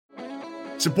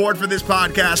Support for this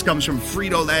podcast comes from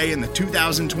Frito-Lay and the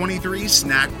 2023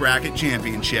 Snack Bracket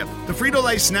Championship. The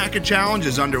Frito-Lay Snack-A Challenge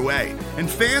is underway, and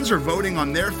fans are voting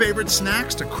on their favorite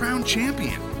snacks to crown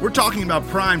champion. We're talking about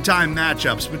prime-time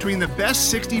matchups between the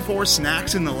best 64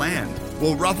 snacks in the land.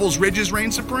 Will Ruffles Ridges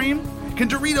reign supreme? Can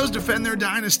Doritos defend their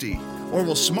dynasty? Or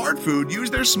will Smart Food use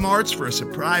their smarts for a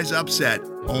surprise upset?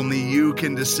 Only you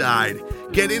can decide.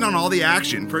 Get in on all the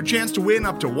action for a chance to win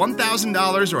up to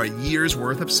 $1,000 or a year's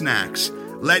worth of snacks.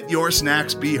 Let your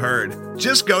snacks be heard.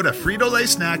 Just go to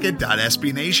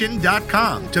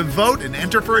fritolaysnacket.sbnation.com to vote and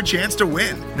enter for a chance to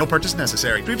win. No purchase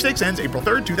necessary. Sweepstakes ends April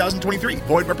 3rd, 2023.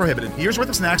 Void where prohibited. Year's worth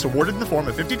of snacks awarded in the form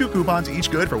of 52 coupons, each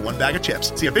good for one bag of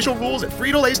chips. See official rules at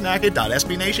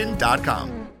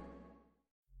fritolaysnacket.sbnation.com.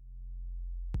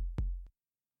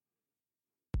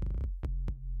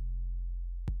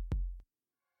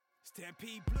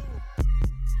 Stampede Blue.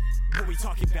 What we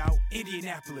talking about?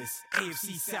 Indianapolis,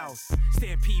 AFC South.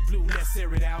 Stampede Blue, let's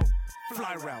air it out.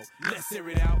 Fly route, let's air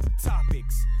it out.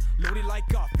 Topics, loaded like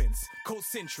offense.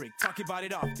 Cold-centric, talking about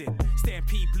it often.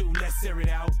 Stampede Blue, let's air it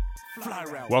out. Fly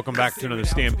route. Welcome back to another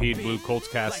Stampede Blue Colts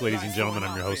cast, ladies and gentlemen.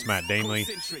 I'm your host, Matt Damley.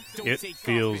 It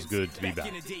feels good to be back.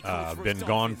 Been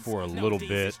gone for a little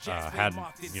bit.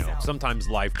 Sometimes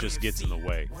life just gets in the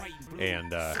way,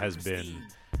 and has been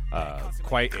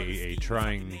quite a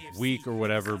trying week or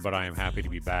whatever, but I am happy to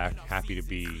be back, happy to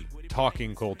be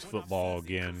talking Colts football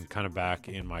again, kind of back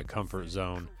in my comfort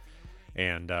zone,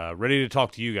 and ready to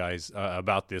talk to you guys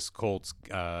about this Colts,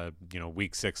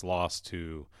 Week 6 loss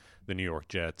to the New York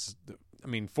Jets. I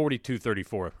mean,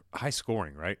 42-34, high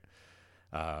scoring, right?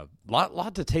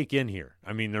 Lot to take in here.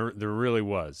 I mean, there really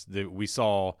was. We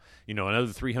saw, another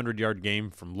 300-yard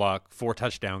game from Luck,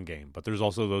 4-touchdown game, but there's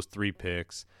also those 3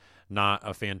 picks. Not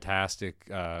a fantastic,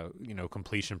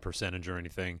 completion percentage or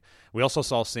anything. We also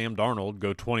saw Sam Darnold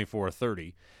go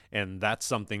 24-30, and that's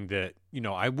something that,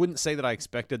 I wouldn't say that I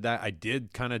expected that. I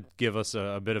did kind of give us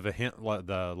a bit of a hint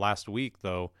the last week,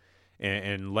 though,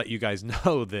 and let you guys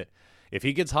know that if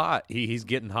he gets hot, he's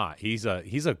getting hot. He's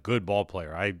a good ball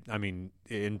player. I mean,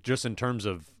 in terms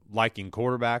of liking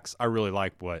quarterbacks, I really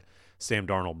like what Sam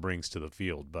Darnold brings to the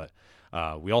field, but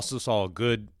we also saw a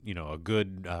good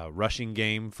rushing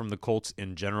game from the Colts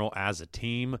in general as a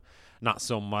team. Not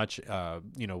so much,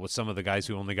 with some of the guys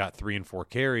who only got 3 and 4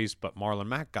 carries, but Marlon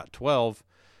Mack got 12,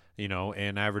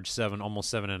 and averaged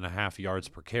almost 7.5 yards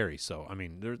per carry. So, I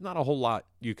mean, there's not a whole lot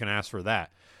you can ask for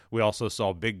that. We also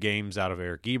saw big games out of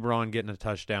Eric Ebron getting a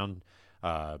touchdown.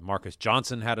 Marcus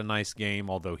Johnson had a nice game,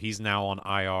 although he's now on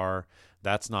IR.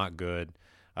 That's not good.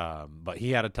 But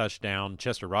he had a touchdown.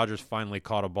 Chester Rogers finally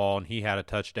caught a ball, and he had a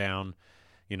touchdown.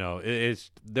 Mo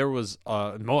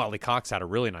Alley-Cox had a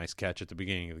really nice catch at the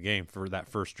beginning of the game for that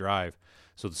first drive.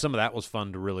 So some of that was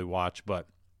fun to really watch. But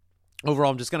overall,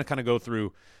 I'm just going to kind of go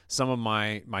through some of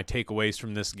my takeaways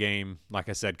from this game. Like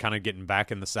I said, kind of getting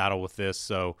back in the saddle with this,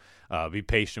 so be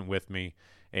patient with me.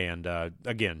 And,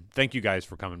 again, thank you guys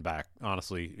for coming back.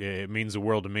 Honestly, it means the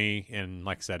world to me. And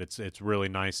like I said, it's really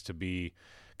nice to be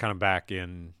kind of back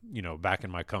in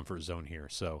my comfort zone here.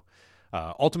 So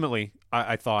ultimately,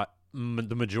 I thought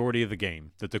the majority of the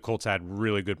game that the Colts had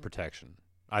really good protection.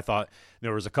 I thought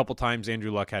there was a couple times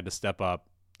Andrew Luck had to step up.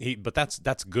 But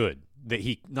that's good that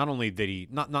he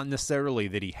not necessarily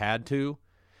that he had to,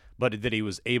 but that he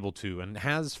was able to, and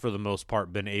has for the most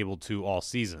part been able to all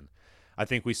season. I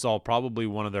think we saw probably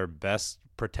one of their best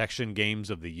protection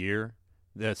games of the year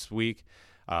this week.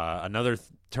 Another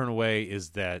turnaway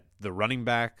is that the running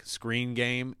back screen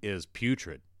game is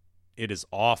putrid. It is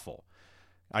awful.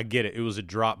 I get it. It was a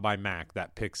drop by Mack,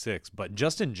 that pick 6, but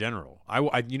just in general,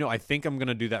 I think I'm going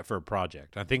to do that for a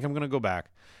project. I think I'm going to go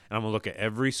back and I'm going to look at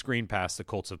every screen pass the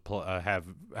Colts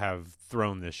have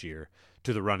thrown this year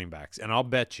to the running backs, and I'll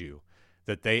bet you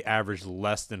that they averaged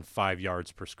less than 5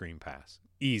 yards per screen pass.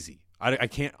 Easy. I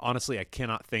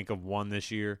cannot think of one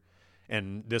this year,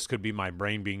 and this could be my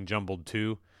brain being jumbled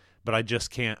too, but I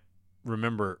just can't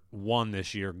remember one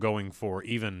this year going for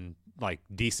even like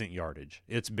decent yardage.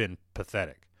 It's been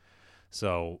pathetic.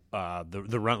 So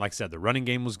the run, like I said, the running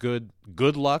game was good.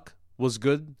 Good Luck was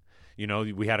good.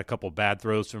 We had a couple bad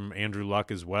throws from Andrew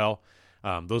Luck as well.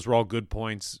 Those were all good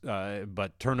points,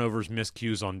 but turnovers,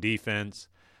 miscues on defense.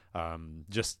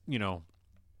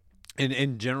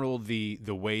 In general, the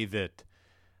way that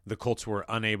the Colts were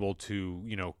unable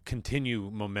to, continue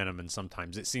momentum, and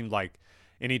sometimes it seemed like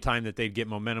anytime that they'd get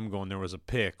momentum going, there was a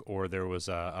pick or there was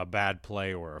a bad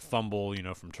play or a fumble,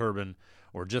 from Turbin,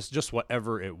 or just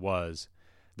whatever it was.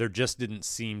 there just didn't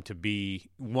seem to be,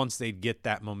 once they'd get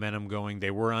that momentum going, they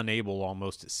were unable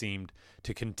almost, it seemed,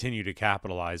 to continue to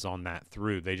capitalize on that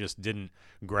through. They just didn't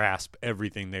grasp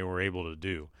everything they were able to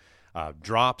do.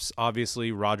 Drops,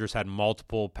 obviously, Rodgers had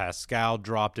multiple. Pascal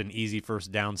dropped an easy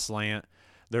first down slant.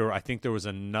 I think there was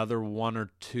another one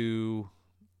or two.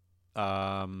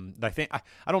 I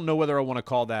don't know whether I want to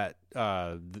call that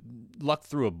Luck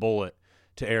threw a bullet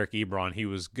to Eric Ebron. He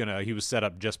was set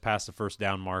up just past the first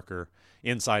down marker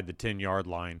inside the 10-yard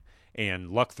line, and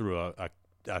Luck threw a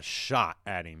shot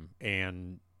at him.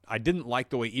 And I didn't like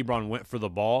the way Ebron went for the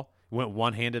ball, went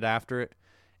one-handed after it,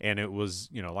 and it was,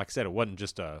 like I said, it wasn't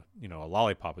just a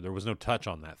lollipop. There was no touch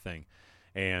on that thing,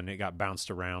 and it got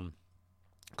bounced around.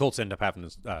 Colts end up having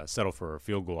to settle for a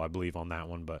field goal, I believe, on that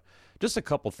one. But just a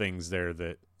couple things there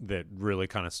that really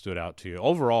kind of stood out to you.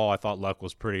 Overall, I thought Luck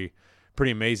was pretty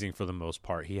amazing for the most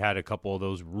part. He had a couple of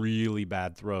those really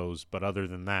bad throws, but other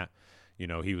than that,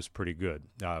 he was pretty good.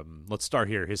 Let's start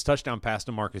here. His touchdown pass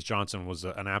to Marcus Johnson was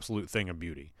an absolute thing of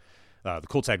beauty. The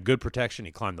Colts had good protection.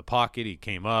 He climbed the pocket. He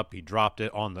came up. He dropped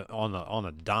it on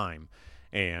a dime,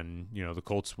 and the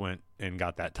Colts went and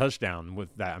got that touchdown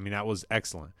with that. I mean, that was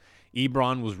excellent.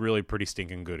 Ebron was really pretty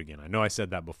stinking good again. I know I said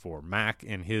that before. Mack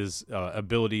and his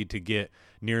ability to get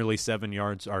nearly 7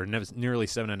 yards or nearly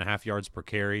 7.5 yards per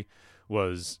carry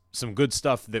was some good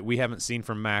stuff that we haven't seen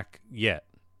from Mack yet.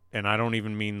 And I don't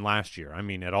even mean last year. I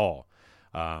mean at all.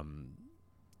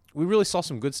 We really saw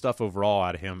some good stuff overall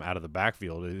out of him out of the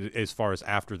backfield as far as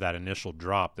after that initial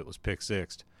drop that was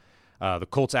pick-sixed. The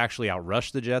Colts actually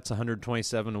outrushed the Jets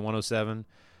 127-107.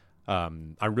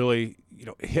 I really,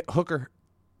 hit Hooker.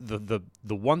 The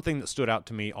one thing that stood out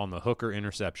to me on the Hooker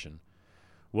interception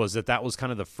was that was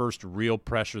kind of the first real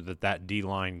pressure that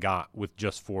D-line got with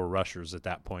just 4 rushers at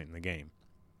that point in the game.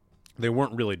 They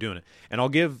weren't really doing it. And I'll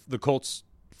give the Colts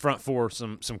front 4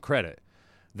 some credit.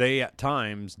 They at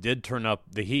times did turn up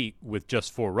the heat with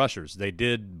just 4 rushers. They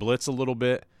did blitz a little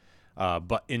bit,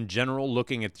 but in general,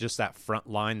 looking at just that front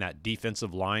line, that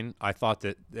defensive line, I thought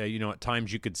that, at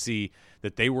times you could see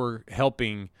that they were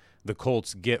helping the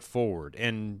Colts get forward.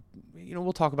 And,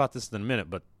 we'll talk about this in a minute,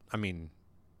 but, I mean,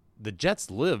 the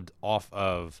Jets lived off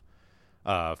of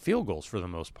field goals for the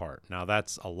most part. Now,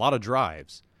 that's a lot of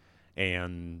drives,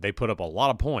 and they put up a lot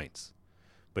of points.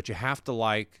 But you have to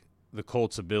like the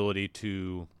Colts' ability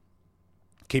to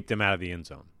keep them out of the end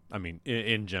zone. I mean,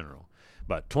 in general.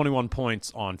 But 21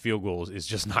 points on field goals is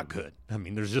just not good. I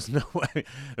mean, there's just no way.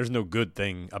 There's no good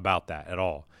thing about that at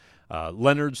all.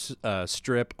 Leonard's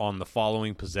strip on the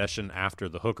following possession after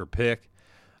the Hooker pick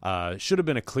should have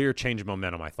been a clear change of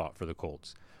momentum, I thought, for the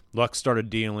Colts. Luck started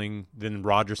dealing, then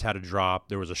Rodgers had a drop.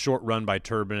 There was a short run by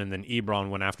Turbin, and then Ebron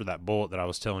went after that bullet that I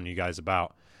was telling you guys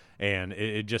about. And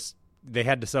it just – they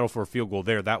had to settle for a field goal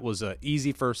there. That was an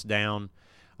easy first down.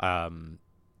 In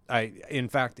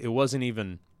fact, it wasn't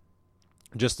even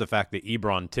just the fact that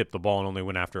Ebron tipped the ball and only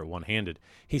went after it one-handed.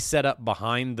 He set up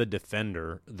behind the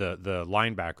defender, the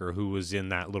linebacker who was in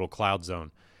that little cloud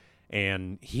zone,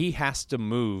 and he has to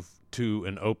move to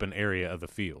an open area of the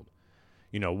field,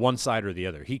 one side or the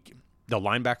other. The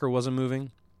linebacker wasn't moving.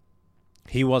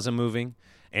 He wasn't moving.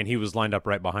 And he was lined up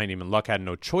right behind him, and Luck had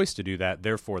no choice to do that.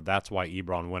 Therefore, that's why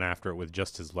Ebron went after it with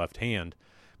just his left hand,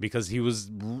 because he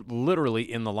was literally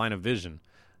in the line of vision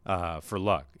for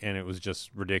Luck, and it was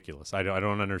just ridiculous. I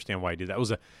don't understand why he did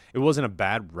that. It wasn't a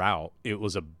bad route. It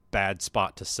was a bad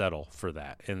spot to settle for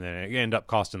that, and then it ended up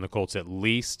costing the Colts at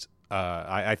least,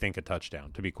 I think, a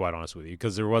touchdown, to be quite honest with you,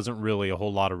 because there wasn't really a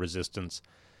whole lot of resistance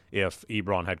if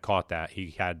Ebron had caught that.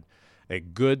 He had a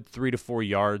good 3 to 4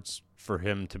 yards for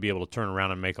him to be able to turn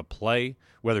around and make a play.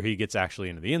 Whether he gets actually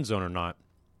into the end zone or not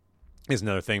is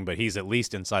another thing, but he's at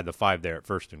least inside the 5 there at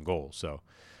first and goal. So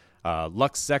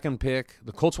Luck's second pick,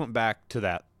 the Colts went back to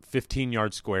that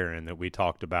 15-yard square in that we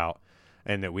talked about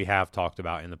and that we have talked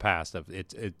about in the past.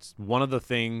 It's one of the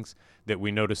things that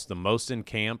we noticed the most in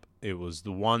camp. It was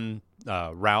the one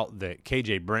route that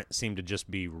K.J. Brent seemed to just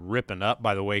be ripping up.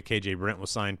 By the way, K.J. Brent was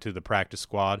signed to the practice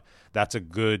squad. That's a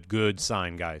good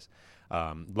sign, guys.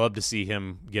 Love to see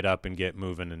him get up and get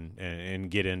moving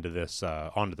and get into this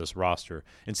onto this roster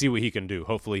and see what he can do.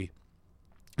 Hopefully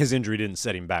his injury didn't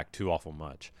set him back too awful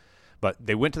much. But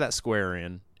they went to that square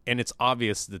in, and it's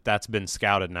obvious that that's been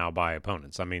scouted now by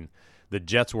opponents. I mean, the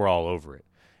Jets were all over it.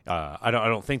 I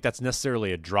don't think that's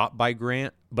necessarily a drop by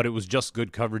Grant, but it was just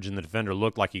good coverage, and the defender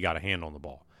looked like he got a hand on the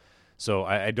ball. So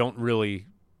I don't really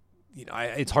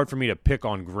it's hard for me to pick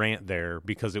on Grant there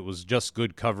because it was just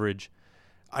good coverage.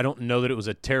 I don't know that it was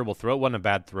a terrible throw. It wasn't a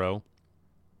bad throw.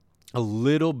 A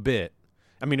little bit.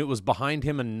 I mean, it was behind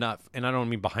him enough, and I don't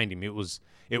mean behind him.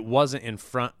 It wasn't in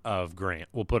front of Grant.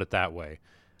 We'll put it that way.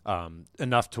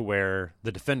 enough to where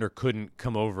the defender couldn't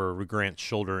come over Grant's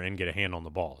shoulder and get a hand on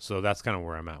the ball. So that's kind of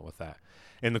where I'm at with that.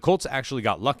 And the Colts actually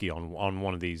got lucky on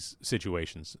one of these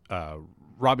situations.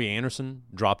 Robbie Anderson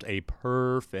dropped a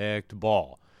perfect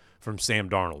ball from Sam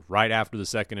Darnold right after the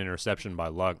second interception by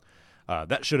Luck.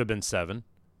 That should have been 7.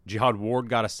 Jihad Ward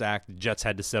got a sack. The Jets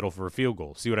had to settle for a field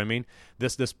goal. See what I mean?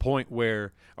 This part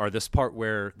where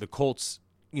the Colts,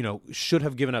 should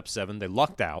have given up 7. They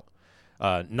lucked out.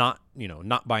 Not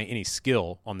by any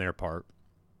skill on their part,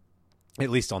 at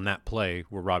least on that play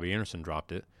where Robbie Anderson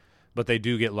dropped it, but they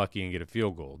do get lucky and get a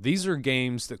field goal. These are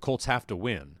games that Colts have to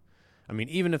win. I mean,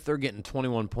 even if they're getting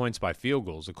 21 points by field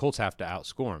goals, the Colts have to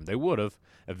outscore them. They would have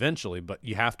eventually, but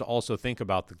you have to also think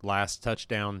about the last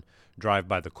touchdown drive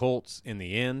by the Colts in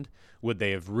the end. Would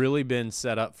they have really been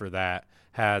set up for that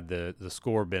had the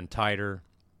score been tighter,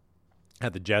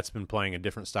 had the Jets been playing a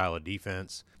different style of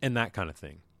defense, and that kind of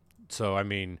thing? So, I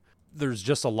mean, there's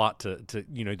just a lot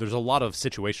there's a lot of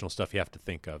situational stuff you have to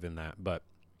think of in that. But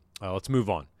let's move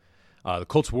on. The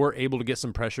Colts were able to get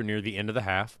some pressure near the end of the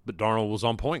half, but Darnold was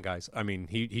on point, guys. I mean,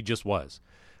 he just was.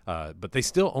 But they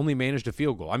still only managed a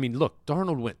field goal. I mean, look,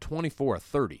 Darnold went 24 of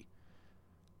 30.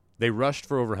 They rushed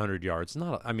for over 100 yards.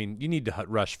 You need to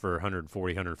rush for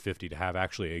 140, 150 to have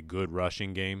actually a good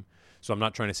rushing game. So I'm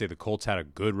not trying to say the Colts had a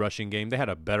good rushing game. They had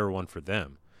a better one for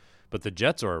them. But the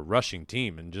Jets are a rushing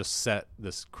team and just set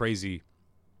this crazy,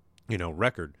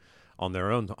 record on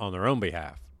their own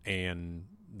behalf, and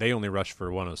they only rushed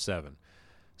for 107.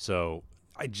 So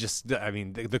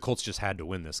the Colts just had to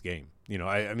win this game.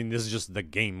 This is just the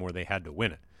game where they had to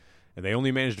win it, and they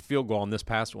only managed a field goal on this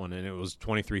past one, and it was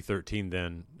 23-13.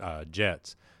 Then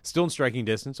Jets still in striking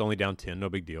distance, only down 10, no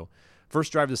big deal.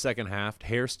 First drive of the second half,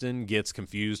 Hairston gets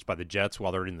confused by the Jets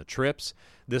while they're in the trips.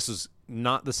 This is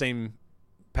not the same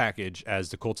package as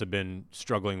the Colts have been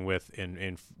struggling with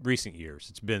in recent years.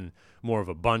 It's been more of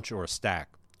a bunch or a stack.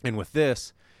 And with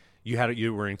this,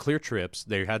 you were in clear trips.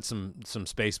 They had some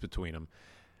space between them.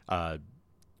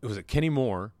 It was Kenny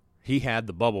Moore. He had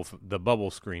the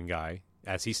bubble screen guy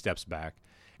as he steps back,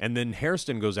 and then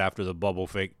Hairston goes after the bubble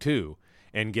fake too,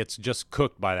 and gets just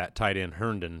cooked by that tight end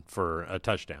Herndon for a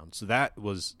touchdown. So that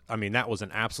was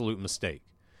an absolute mistake.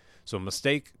 So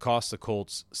mistake cost the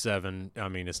Colts 7.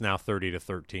 It's now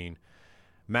 30-13.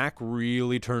 Mack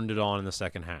really turned it on in the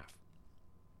second half.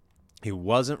 He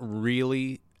wasn't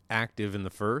really active in the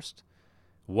first,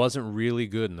 wasn't really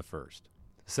good in the first.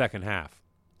 Second half,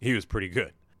 he was pretty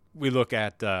good. We look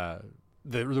at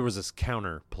there was this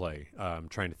counter play. I'm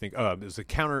trying to think. It was a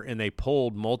counter, and they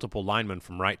pulled multiple linemen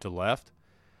from right to left,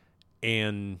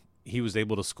 and he was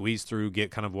able to squeeze through, get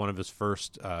kind of one of his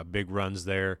first big runs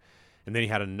there. And then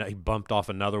he bumped off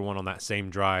another one on that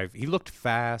same drive. He looked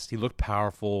fast. He looked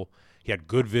powerful. He had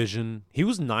good vision. He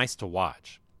was nice to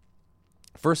watch.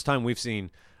 First time we've seen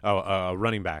a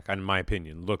running back, in my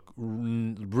opinion, look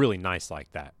really nice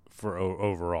like that for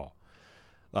overall.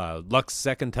 Luck's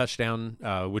second touchdown,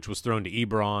 which was thrown to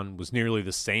Ebron, was nearly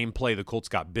the same play the Colts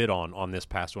got bid on this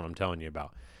past one I'm telling you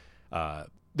about.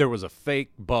 There was a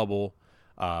fake bubble.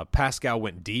 Pascal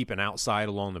went deep and outside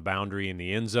along the boundary in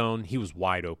the end zone. He was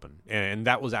wide open, and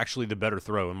that was actually the better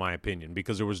throw in my opinion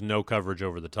because there was no coverage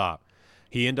over the top.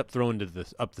 He ended up throwing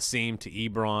up the seam to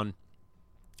Ebron.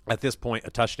 At this point, a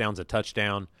touchdown's a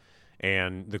touchdown,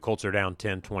 and the Colts are down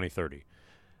 10, 20, 30.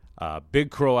 Big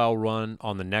Crowell run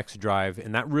on the next drive,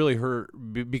 and that really hurt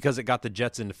because it got the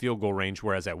Jets into field goal range,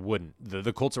 whereas that wouldn't.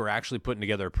 The Colts were actually putting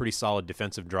together a pretty solid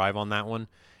defensive drive on that one,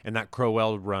 and that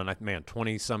Crowell run,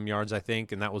 20-some yards, I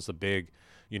think, and that was a big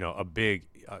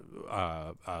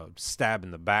stab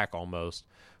in the back almost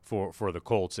for the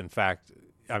Colts. In fact,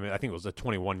 I think it was a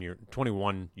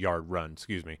 21-yard run,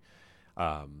 excuse me.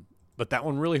 But that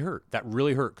one really hurt. That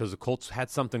really hurt because the Colts had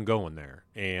something going there,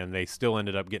 and they still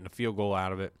ended up getting a field goal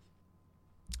out of it.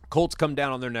 Colts come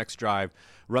down on their next drive,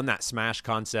 run that smash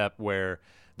concept where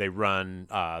they run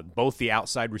both the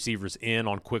outside receivers in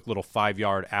on quick little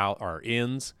 5-yard out or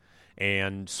ins,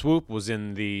 and Swoop was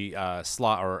in the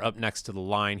slot or up next to the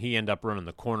line. He ended up running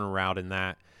the corner route in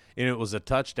that, and it was a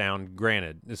touchdown,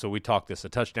 granted. So we talked this, a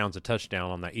touchdown's a touchdown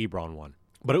on that Ebron one.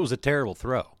 But it was a terrible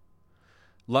throw.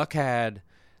 Luck had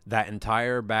that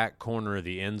entire back corner of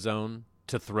the end zone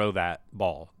to throw that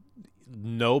ball.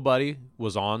 Nobody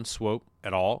was on Swope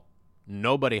at all.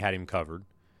 Nobody had him covered.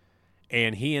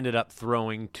 And he ended up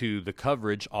throwing to the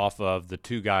coverage off of the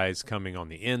two guys coming on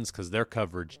the ends because their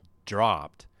coverage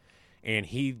dropped. And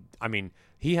he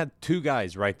had two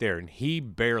guys right there, and he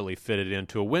barely fitted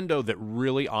into a window that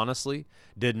really, honestly,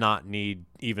 did not need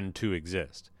even to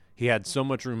exist. He had so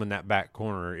much room in that back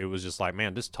corner, it was just like,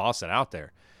 man, just toss it out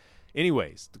there.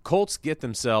 Anyways, the Colts get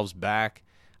themselves back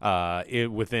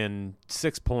within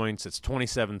 6 points. It's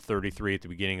 27-33 at the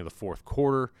beginning of the fourth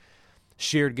quarter.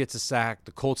 Sheard gets a sack.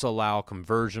 The Colts allow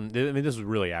conversion. I mean, this was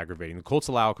really aggravating. The Colts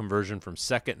allow conversion from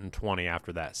 2nd and 20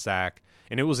 after that sack,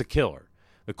 and it was a killer.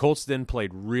 The Colts then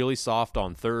played really soft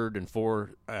on 3rd and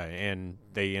 4, and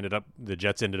the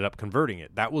Jets ended up converting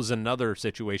it. That was another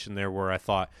situation there where I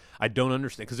thought, I don't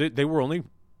understand, because they were only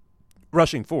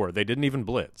rushing 4. They didn't even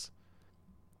blitz.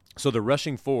 So the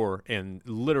rushing 4, and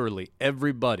literally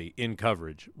everybody in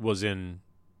coverage was in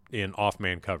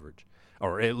off-man coverage,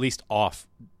 or at least off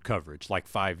coverage, like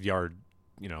 5-yard,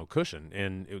 cushion.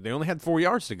 And they only had 4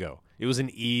 yards to go. It was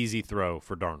an easy throw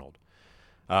for Darnold.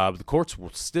 But the Colts were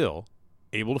still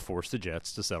able to force the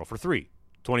Jets to settle for 3.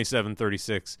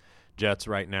 27-36 Jets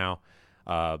right now.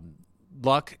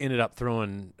 Luck ended up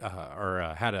throwing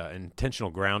had an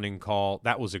intentional grounding call.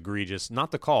 That was egregious.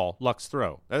 Not the call, Luck's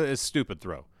throw. That is a stupid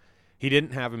throw. He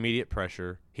didn't have immediate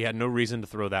pressure. He had no reason to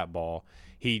throw that ball.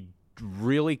 He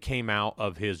really came out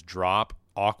of his drop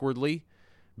awkwardly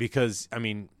because,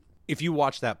 if you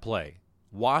watch that play,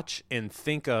 watch and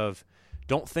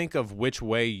don't think of which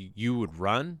way you would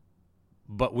run,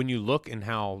 but when you look in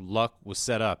how Luck was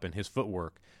set up and his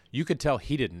footwork, you could tell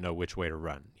he didn't know which way to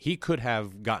run. He could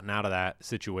have gotten out of that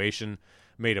situation,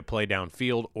 made a play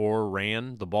downfield, or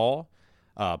ran the ball,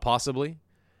 possibly.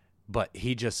 But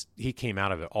he came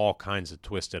out of it all kinds of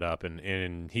twisted up,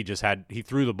 and he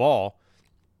threw the ball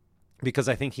because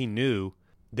I think he knew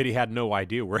that he had no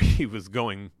idea where he was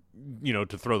going,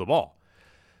 to throw the ball.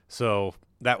 So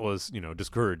that was,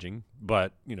 discouraging.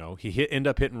 But, he ended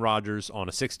up hitting Rodgers on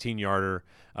a 16-yarder.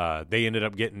 They ended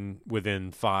up getting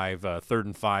within 5, 3rd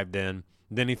and 5 then.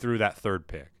 Then he threw that 3rd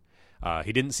pick.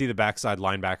 He didn't see the backside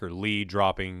linebacker Lee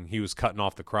dropping. He was cutting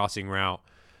off the crossing route.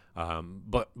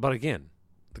 But again,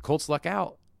 the Colts luck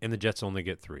out, and the Jets only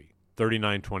get 3.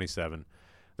 39-27.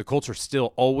 The Colts are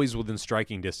still always within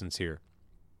striking distance here.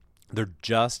 They're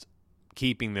just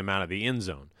keeping them out of the end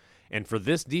zone. And for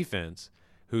this defense,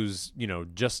 who's,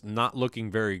 just not looking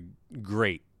very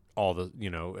great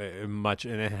much,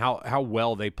 and how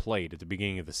well they played at the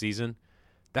beginning of the season,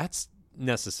 that's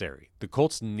necessary. The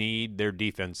Colts need their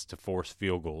defense to force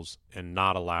field goals and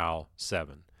not allow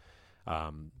 7.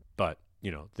 But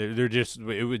they're just,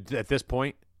 it would, at this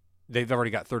point, they've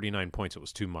already got 39 points. It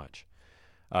was too much.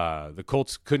 The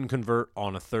Colts couldn't convert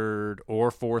on a 3rd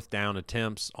or 4th down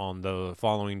attempts on the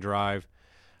following drive.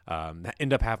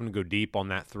 End up having to go deep on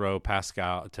that throw,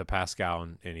 Pascal,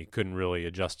 and he couldn't really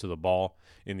adjust to the ball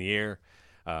in the air.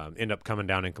 End up coming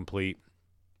down incomplete.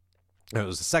 It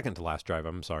was the second to last drive,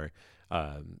 I'm sorry.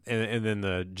 And then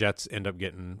the Jets end up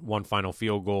getting one final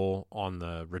field goal on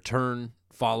the return.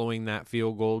 Following that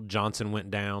field goal, Johnson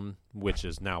went down, which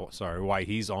is now, why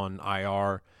he's on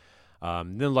IR.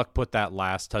 Then Luck put that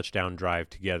last touchdown drive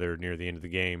together near the end of the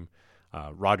game.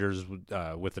 Rodgers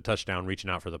with the touchdown reaching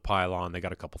out for the pylon. They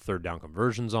got a couple 3rd down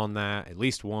conversions on that, at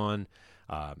least one.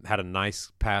 Had a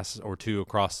nice pass or two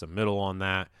across the middle on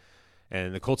that.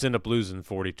 And the Colts end up losing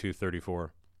 42-34.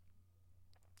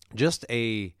 Just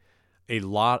a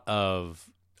lot of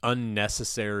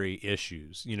unnecessary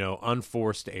issues,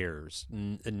 unforced errors.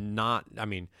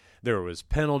 There was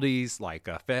penalties, like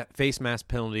a face mask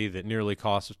penalty that nearly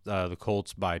cost the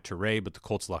Colts by Toure, but the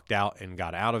Colts lucked out and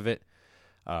got out of it.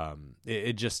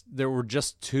 There were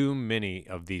just too many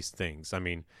of these things.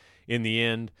 In the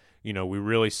end, we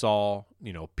really saw,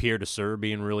 Pierre Desir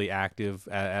being really active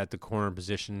at the corner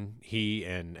position. He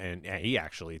and he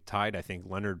actually tied, I think,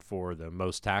 Leonard for the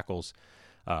most tackles.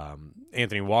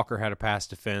 Anthony Walker had a pass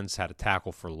defense, had a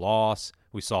tackle for loss.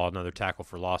 We saw another tackle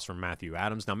for loss from Matthew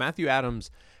Adams. Now, Matthew Adams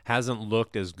hasn't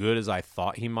looked as good as I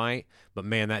thought he might, but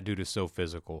man, that dude is so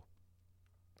physical.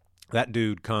 That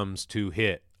dude comes to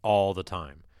hit all the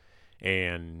time,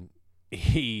 and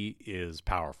he is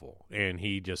powerful, and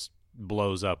he just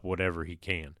blows up whatever he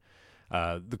can.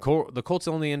 The Colts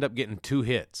only end up getting 2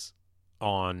 hits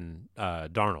on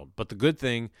Darnold. But the good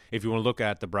thing, if you want to look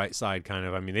at the bright side,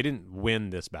 they didn't win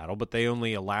this battle, but they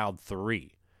only allowed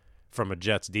 3 from a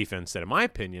Jets defense that, in my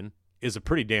opinion, is a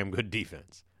pretty damn good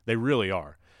defense. They really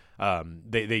are.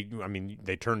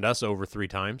 They turned us over 3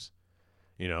 times.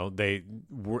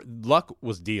 Luck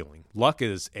was dealing. Luck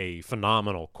is a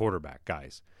phenomenal quarterback,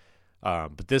 guys.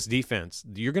 But this defense,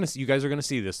 you guys are gonna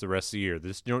see this the rest of the year.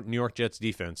 This New York Jets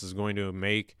defense is going to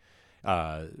make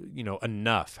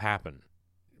enough happen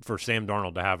for Sam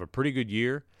Darnold to have a pretty good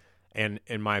year. And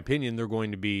in my opinion,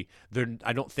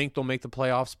 I don't think they'll make the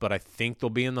playoffs, but I think they'll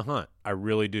be in the hunt. I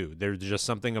really do. There's just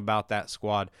something about that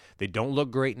squad. They don't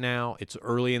look great now. It's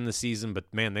early in the season,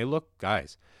 but man,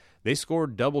 they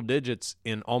scored double digits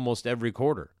in almost every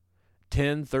quarter.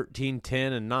 10, 13,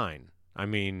 10, and 9. I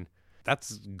mean,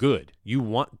 that's good. You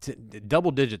want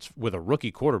double digits with a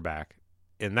rookie quarterback,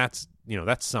 and that's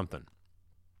something.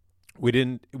 We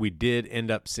did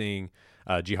end up seeing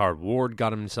Jihad Ward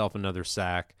got himself another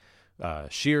sack.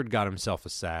 Sheard got himself a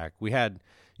sack. We had,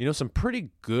 some pretty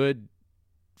good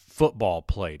football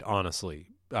played, honestly,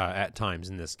 at times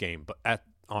in this game. But at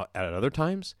other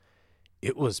times,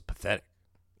 it was pathetic.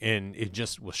 And it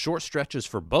just was short stretches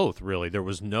for both, really. There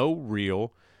was no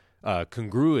real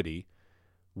congruity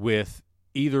with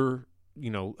either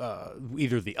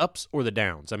the ups or the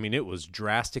downs. I mean, it was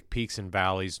drastic peaks and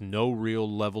valleys, no real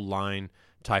level line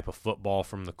type of football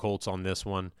from the Colts on this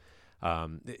one.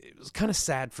 It was kind of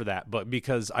sad for that, but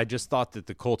because I just thought that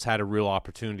the Colts had a real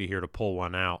opportunity here to pull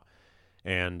one out,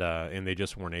 and they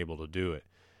just weren't able to do it.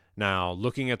 Now,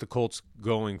 looking at the Colts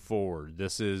going forward,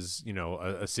 this is,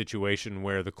 a situation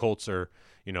where the Colts are,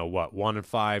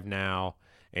 1-5 now,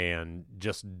 and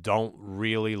just don't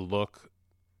really look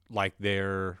like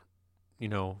they're,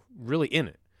 really in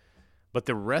it. But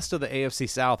the rest of the AFC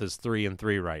South is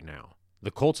 3-3 right now.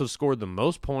 The Colts have scored the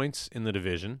most points in the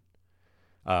division.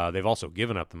 They've also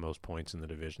given up the most points in the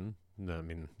division. I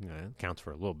mean, it counts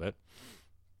for a little bit,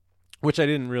 which I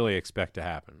didn't really expect to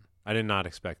happen. I did not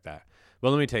expect that. But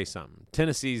let me tell you something.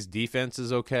 Tennessee's defense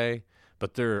is okay,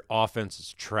 but their offense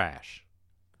is trash.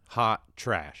 Hot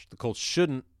trash. The Colts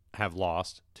shouldn't have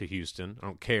lost to Houston. I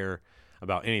don't care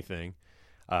about anything.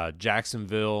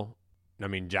 Jacksonville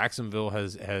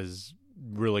has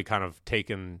really kind of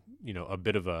taken, a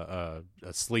bit of a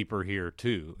sleeper here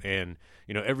too. And,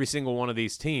 every single one of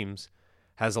these teams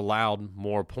has allowed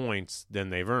more points than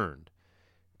they've earned.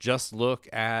 Just look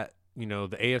at, the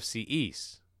AFC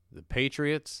East. The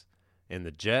Patriots and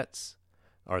the Jets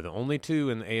are the only two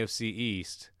in the AFC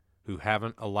East who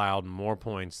haven't allowed more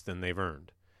points than they've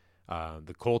earned.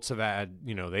 The Colts have had,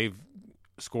 they've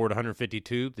scored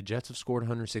 152. The Jets have scored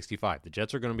 165. The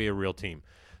Jets are going to be a real team.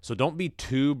 So don't be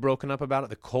too broken up about it.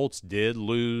 The Colts did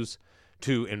lose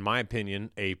to, in my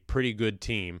opinion, a pretty good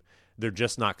team. They're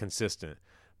just not consistent.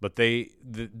 But the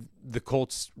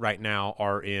Colts right now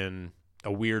are in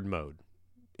a weird mode.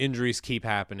 Injuries keep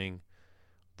happening.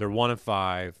 They're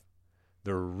 1-5.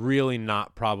 They're really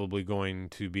not probably going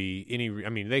to be any. I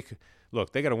mean, they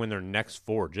got to win their next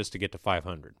 4 just to get to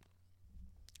 500.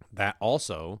 That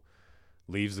also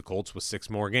leaves the Colts with 6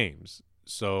 more games.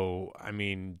 So, I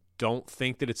mean, don't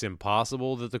think that it's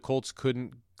impossible that the Colts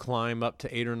couldn't climb up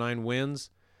to 8 or 9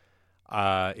 wins.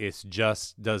 It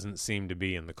just doesn't seem to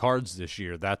be in the cards this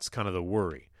year. That's kind of the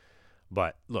worry.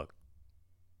 But look,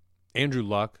 Andrew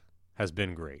Luck has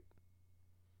been great.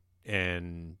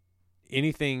 And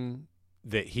anything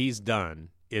that he's done,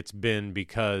 it's been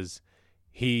because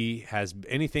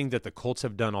anything that the Colts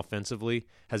have done offensively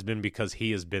has been because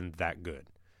he has been that good.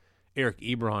 Eric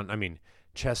Ebron,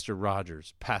 Chester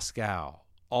Rogers, Pascal,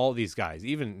 all these guys,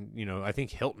 even, I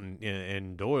think Hilton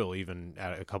and Doyle even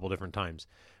at a couple different times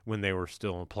when they were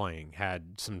still playing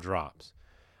had some drops.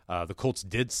 The Colts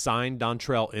did sign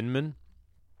Dontrell Inman,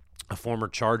 a former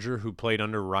Charger who played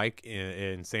under Reich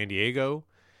in San Diego,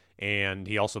 and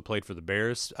he also played for the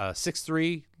Bears.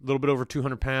 6'3", a little bit over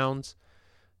 200 pounds.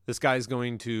 This guy's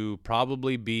going to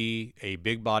probably be a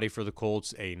big body for the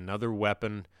Colts, another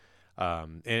weapon.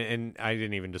 And I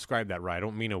didn't even describe that right. I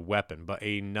don't mean a weapon, but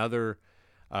another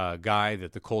guy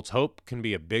that the Colts hope can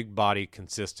be a big body,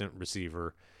 consistent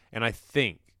receiver. And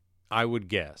I would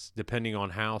guess, depending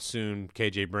on how soon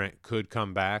KJ Brent could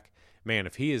come back, man,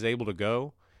 if he is able to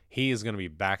go, he is going to be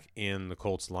back in the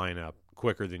Colts lineup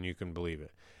quicker than you can believe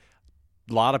it.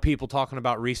 A lot of people talking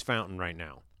about Reese Fountain right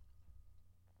now.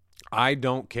 I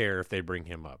don't care if they bring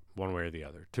him up one way or the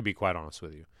other, to be quite honest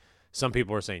with you. Some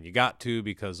people are saying you got to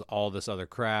because all this other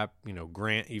crap.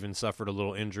 Grant even suffered a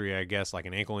little injury, I guess, like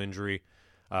an ankle injury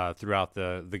throughout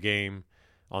the game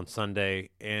on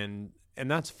Sunday. And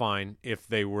that's fine if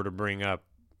they were to bring up,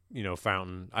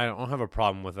 Fountain. I don't have a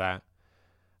problem with that.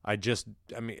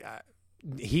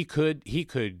 He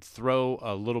could throw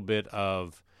a little bit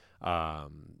of,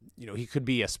 he could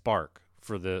be a spark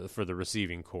for the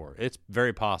receiving core. It's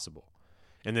very possible.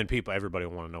 And then everybody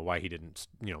will want to know why he didn't,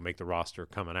 make the roster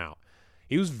coming out.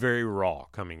 He was very raw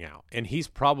coming out, and he's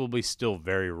probably still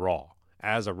very raw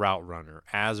as a route runner,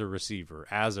 as a receiver,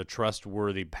 as a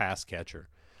trustworthy pass catcher.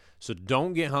 So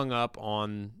don't get hung up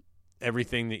on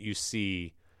everything that you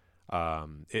see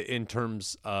in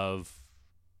terms of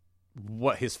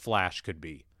what his flash could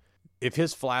be. If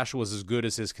his flash was as good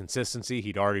as his consistency,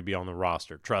 he'd already be on the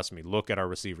roster. Trust me, look at our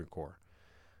receiver core.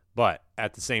 But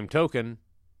at the same token,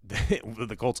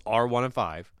 the Colts are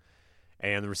 1-5,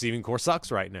 and the receiving core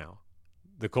sucks right now.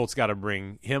 the Colts got to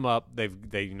bring him up. They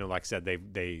like I said,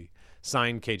 they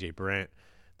signed KJ Brent,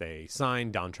 they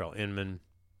signed Dontrell Inman.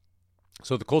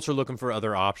 So the Colts are looking for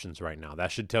other options right now.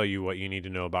 That should tell you what you need to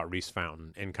know about Reese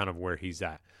Fountain and kind of where he's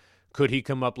at. Could he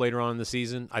come up later on in the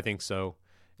season? I think so,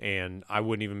 and I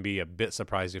wouldn't even be a bit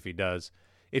surprised if he does.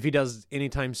 If he does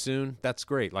anytime soon, that's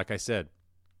great, like I said.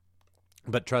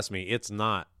 But trust me, it's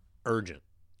not urgent.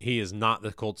 He is not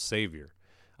the Colts' savior.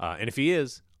 And if he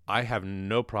is, I have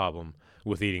no problem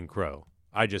with eating crow.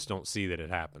 I just don't see that it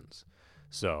happens.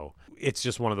 So it's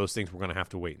just one of those things we're going to have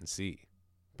to wait and see.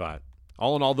 But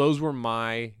all in all, those were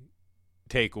my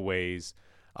takeaways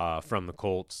from the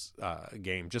Colts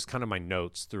game, just kind of my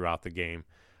notes throughout the game.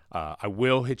 I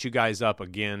will hit you guys up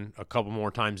again a couple more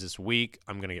times this week.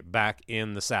 I'm going to get back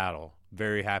in the saddle.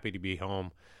 Very happy to be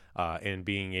home and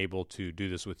being able to do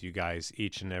this with you guys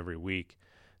each and every week.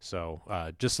 So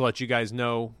just to let you guys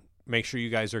know, make sure you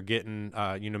guys are getting,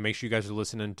 make sure you guys are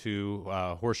listening to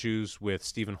Horseshoes with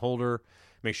Stephen Holder.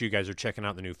 Make sure you guys are checking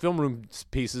out the new film room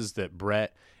pieces that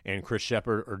Brett and Chris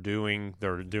Shepard are doing.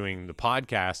 They're doing the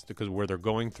podcast where they're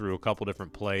going through a couple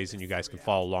different plays, and you guys can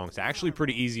follow along. It's actually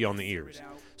pretty easy on the ears.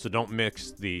 So don't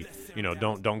mix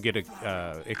don't get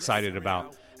excited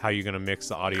about how you're going to mix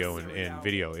the audio and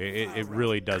video. It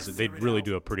really does. They really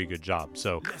do a pretty good job.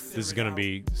 So this is going to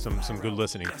be some good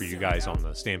listening for you guys on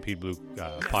the Stampede Blue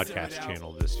podcast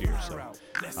channel this year. So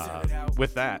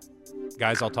with that,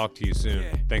 guys, I'll talk to you soon.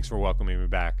 Thanks for welcoming me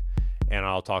back, and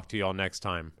I'll talk to y'all next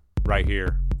time right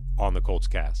here on the Colts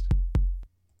Cast.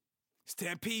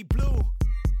 Stampede Blue.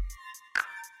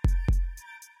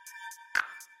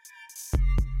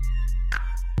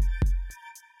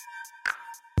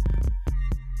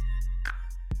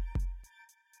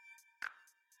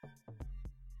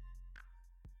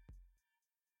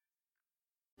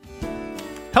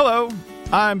 Hello,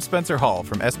 I'm Spencer Hall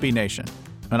from SB Nation,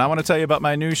 and I want to tell you about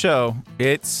my new show,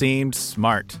 It Seemed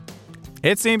Smart.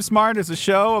 It Seemed Smart is a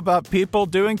show about people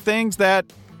doing things that,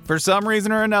 for some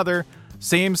reason or another,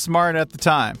 seem smart at the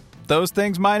time. Those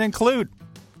things might include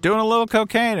doing a little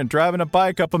cocaine and driving a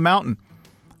bike up a mountain.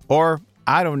 Or,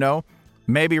 I don't know,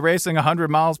 maybe racing 100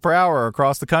 miles per hour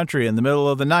across the country in the middle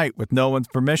of the night with no one's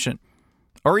permission.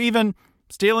 Or even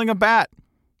stealing a bat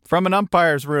from an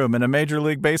umpire's room in a Major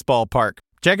League Baseball park.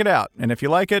 Check it out, and if you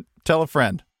like it, tell a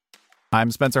friend. I'm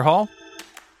Spencer Hall.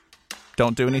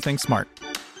 Don't do anything smart.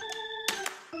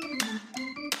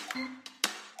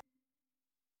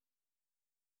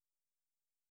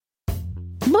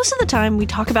 Most of the time, we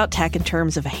talk about tech in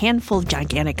terms of a handful of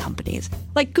gigantic companies,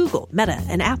 like Google, Meta,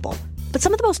 and Apple. But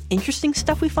some of the most interesting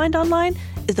stuff we find online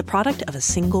is the product of a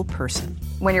single person.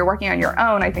 When you're working on your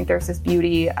own, I think there's this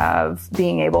beauty of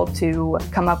being able to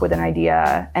come up with an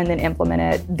idea and then implement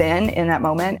it then in that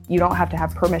moment. You don't have to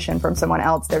have permission from someone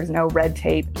else. There's no red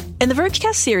tape. In the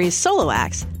Vergecast series Solo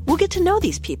Acts, we'll get to know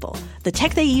these people, the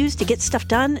tech they use to get stuff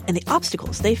done, and the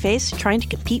obstacles they face trying to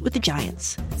compete with the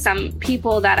giants. Some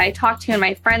people that I talk to and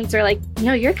my friends are like,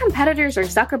 your competitors are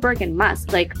Zuckerberg and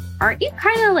Musk. Like, aren't you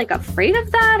kind of like afraid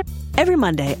of that? Every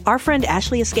Monday, our friend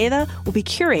Ashley Esqueda will be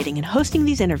curating and hosting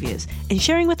these interviews and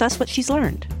sharing with us what she's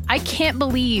learned. I can't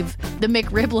believe the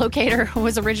McRib locator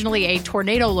was originally a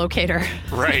tornado locator.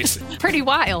 Right. Pretty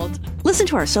wild. Listen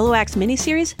to our Solo Acts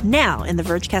miniseries now in the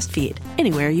Vergecast feed,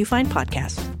 anywhere you find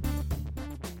podcasts.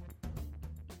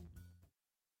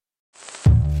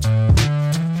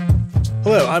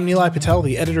 Hello, I'm Nilay Patel,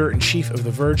 the editor-in-chief of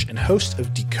The Verge and host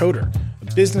of Decoder,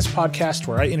 a business podcast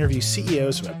where I interview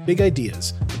CEOs about big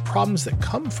ideas, the problems that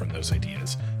come from those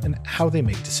ideas, and how they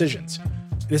make decisions.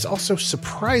 It is also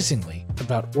surprisingly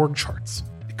about org charts.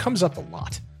 It comes up a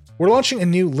lot. We're launching a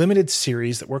new limited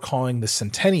series that we're calling the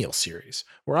Centennial Series,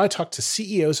 where I talk to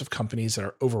CEOs of companies that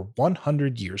are over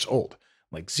 100 years old,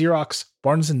 like Xerox,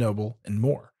 Barnes & Noble, and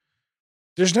more.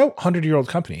 There's no 100-year-old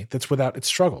company that's without its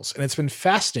struggles, and it's been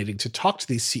fascinating to talk to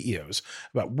these CEOs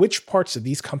about which parts of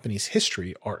these companies'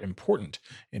 history are important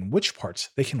and which parts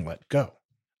they can let go.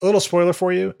 A little spoiler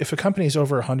for you, if a company is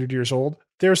over 100 years old,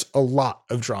 there's a lot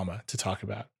of drama to talk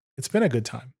about. It's been a good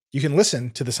time. You can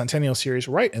listen to the Centennial Series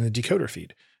right in the Decoder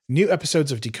feed. New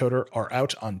episodes of Decoder are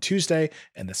out on Tuesday,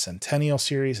 and the Centennial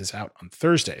Series is out on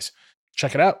Thursdays.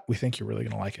 Check it out. We think you're really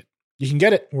going to like it. You can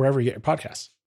get it wherever you get your podcasts.